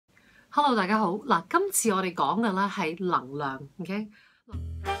Hello， 大家好。嗱，今次我哋講嘅咧係能量 ，OK？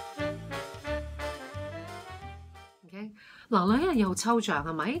 能量一樣嘢好抽象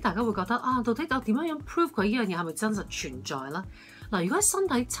係咪？大家會覺得啊，到底我點樣 prove 佢呢樣嘢係咪真實存在啦？嗱，如果喺身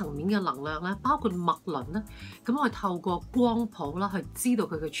體層面嘅能量咧，包括脈輪咧，咁我哋透過光譜啦去知道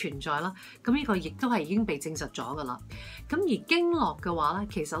佢嘅存在啦。咁呢個亦都係已經被證實咗㗎啦。咁而經絡嘅話咧，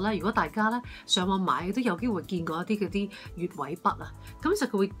其實咧，如果大家咧上網買都有機會見過一啲嗰啲穴位筆啊，咁就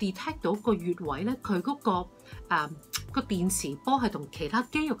佢會 detect 到個穴位咧，佢嗰個電磁波係同其他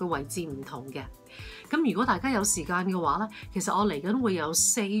肌肉嘅位置唔同嘅。咁如果大家有時間嘅話咧，其實我嚟緊會有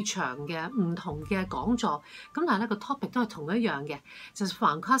4場嘅唔同嘅講座，咁但係咧個 topic 都係同一樣嘅，就係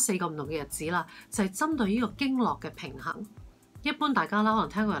橫跨4個唔同嘅日子啦，就係針對呢個經絡嘅平衡。一般大家啦，可能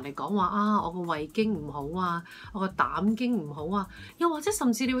聽過人哋講話啊，我個胃經唔好啊，我個膽經唔好啊，又或者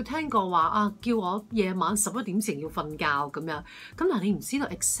甚至你會聽過話啊，叫我夜晚11點前要瞓覺咁樣。咁但係你唔知道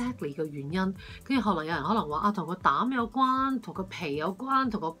exactly 嘅原因，跟住可能有人可能話啊，同個膽有關，同個脾有關，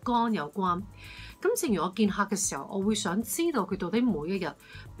同個肝有關。咁正如我見客嘅時候，我會想知道佢到底每一日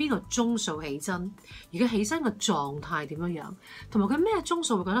邊個鐘數起身，而佢起身嘅狀態點樣樣，同埋佢咩鐘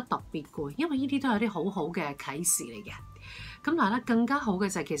數會覺得特別攰，因為呢啲都係啲好好嘅啟示嚟嘅。咁但係咧更加好嘅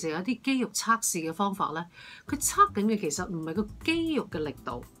就係其實有啲肌肉測試嘅方法咧，佢測緊嘅其實唔係個肌肉嘅力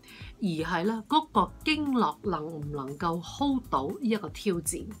度，而係咧嗰個經絡能唔能夠 hold 到呢一個挑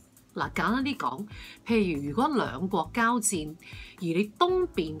戰。嗱，簡單啲講，譬如如果兩國交戰，而你東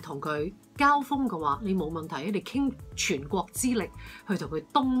邊同佢交鋒嘅話，你冇問題，你傾全國之力去同佢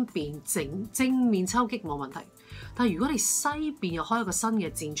東邊正面抽擊冇問題。但係如果你西邊又開一個新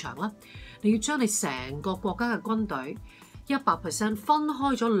嘅戰場咧，你要將你成個國家嘅軍隊100% 分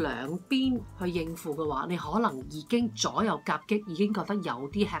開咗兩邊去應付嘅話，你可能已經左右夾擊，已經覺得有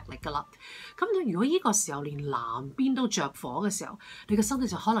啲吃力㗎啦。咁如果呢個時候連南邊都着火嘅時候，你嘅身體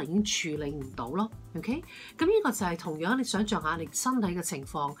就可能已經處理唔到咯。OK， 咁呢個就係同樣你想象下你身體嘅情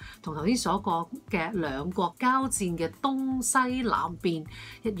況，同頭先所講嘅兩國交戰嘅東西南邊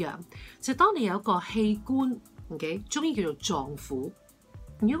一樣，就係當你有一個器官 OK， 中醫叫做臟腑。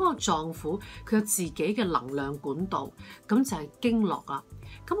如果個臟腑佢有自己嘅能量管道，咁就係經絡啦。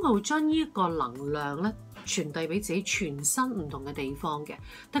咁佢會將呢個能量咧傳遞俾自己全身唔同嘅地方嘅，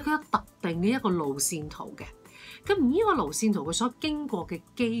但佢有特定嘅一個路線圖嘅。咁而呢個路線圖佢所經過嘅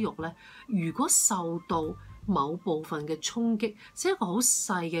肌肉咧，如果受到某部分嘅衝擊，即係一個好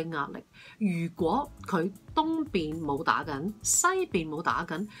細嘅壓力。如果佢東邊冇打緊，西邊冇打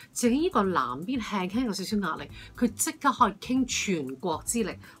緊，淨係呢個南邊輕輕有少少壓力，佢即刻可以傾全國之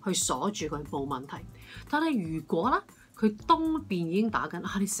力去鎖住佢冇問題。但係如果咧，佢東邊已經打緊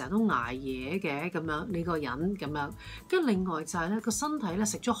啊！你成日都捱夜嘅咁樣，你個人咁樣。跟住另外就係咧個身體咧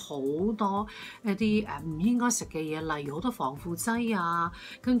食咗好多一啲唔應該食嘅嘢，例如好多防腐劑啊，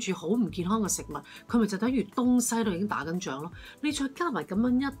跟住好唔健康嘅食物，佢咪就等於東西都已經打緊仗咯。你再加埋咁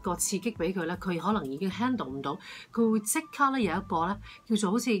樣一個刺激俾佢咧，佢可能已經 handle 唔到，佢會即刻咧有一個咧叫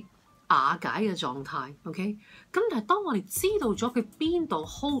做好似瓦解嘅狀態。OK， 咁但係當我哋知道咗佢邊度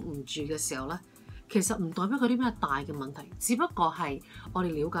hold 唔住嘅時候咧，其實唔代表佢啲咩大嘅問題，只不過係我哋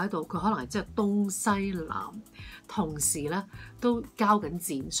了解到佢可能係即係東西南同時咧都交緊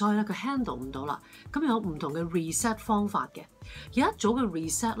戰，所以咧佢 handle 唔到啦。咁有唔同嘅 reset 方法嘅，有一組嘅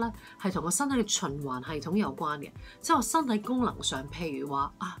reset 咧係同個身體嘅循環系統有關嘅，即係我身體功能上，譬如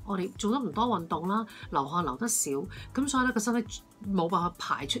話啊，我哋做得唔多運動啦，流汗流得少，咁所以咧個身體冇辦法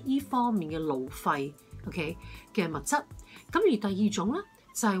排出呢方面嘅勞廢 OK 嘅物質。咁而第二種咧，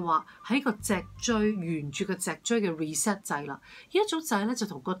就係話喺個脊椎沿住個脊椎嘅 reset 掣啦，呢一組掣咧就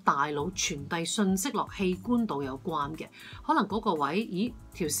同個大腦傳遞信息落器官度有關嘅。可能嗰個位，咦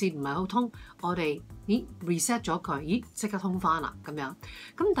條線唔係好通，我哋reset 咗佢，即刻通翻啦咁樣。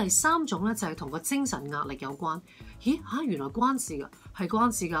咁第三種咧就係同個精神壓力有關。原來關事㗎，係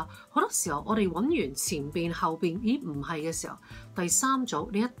關事㗎。好多時候我哋揾完前邊後邊，唔係嘅時候，第三組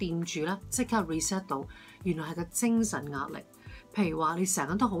你一掂住咧，即刻 reset 到，原來係個精神壓力。譬如話你成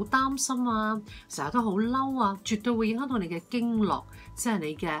日都好擔心啊，成日都好嬲啊，絕對會影響到你嘅經絡，即係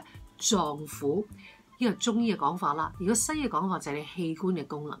你嘅臟腑。呢個中醫嘅講法啦，如果西醫嘅講法就係你器官嘅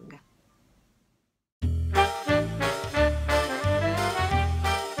功能嘅。